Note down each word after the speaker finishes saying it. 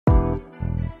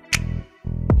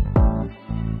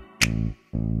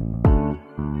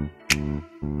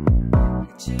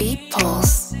Beat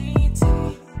Pulse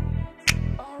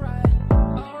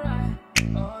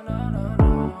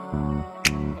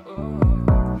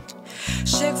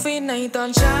เช็คฟีดในตอน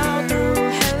เช้าตรู่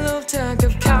เห็นรูปเธอกั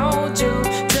บเขาอยู่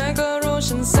เธอก็รู้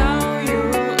ฉันเศร้าอยู่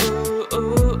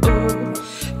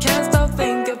Can't stop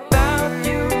think about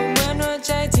you เหมือนหัวใ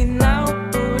จที่หนาว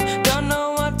ปูด Don't know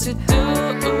what to do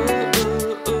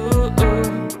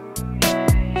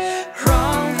ร้อ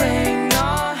งเพลงง้อ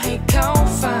ให้เขา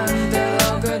ฟังแต่เรา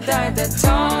ก็ได้แต่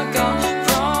ท้อก็เพ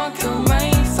ราะเขาไม่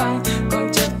ฟังความ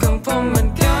เจ็บของผมมัน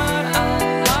เกิดa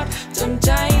lot จนใจ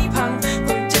พังค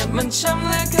วามเจ็บมันช้ำเ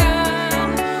หลือเกิน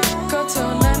ก็เท่า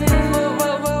นั้น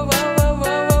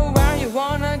Where you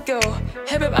wanna go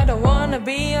Hey babe I don't wanna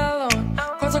be alone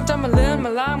ความทรงจำมันเลื่อนม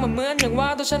าล้างมาเหมือนอย่างว่า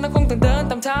ตัวฉันคงต้องเดิน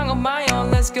ตามทาง on my own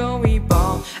Let's go we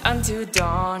ball until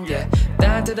dawn yeah แ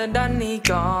ต่เธอดันนี่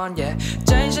ก่อน yeah ใ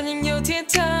จฉันยังอยู่ที่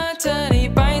เธอหนี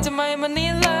ไปทำไมมันนี่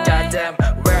เลย God damn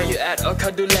where you at เอาเขา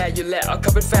ดูแลอยู่แหละเอาเขา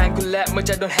เป็นแฟนกูแหละเมื่อใจ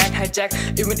โดนแฮก hijack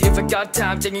even if I got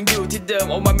time ใจยังอยู่ที่เดิม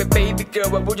Oh my baby girl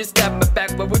why would you stab my back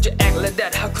why would you act like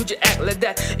that how could you act like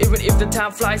that even if the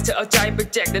time flies เธอเอาใจไป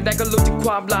แจกได้ก็รู้ถึงค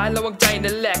วามร้ายระวังใจ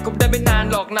นั่นแหละคงได้ไม่นาน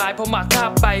หรอกนายพอหมากท่า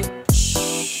ไป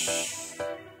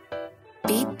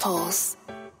Beat Pulse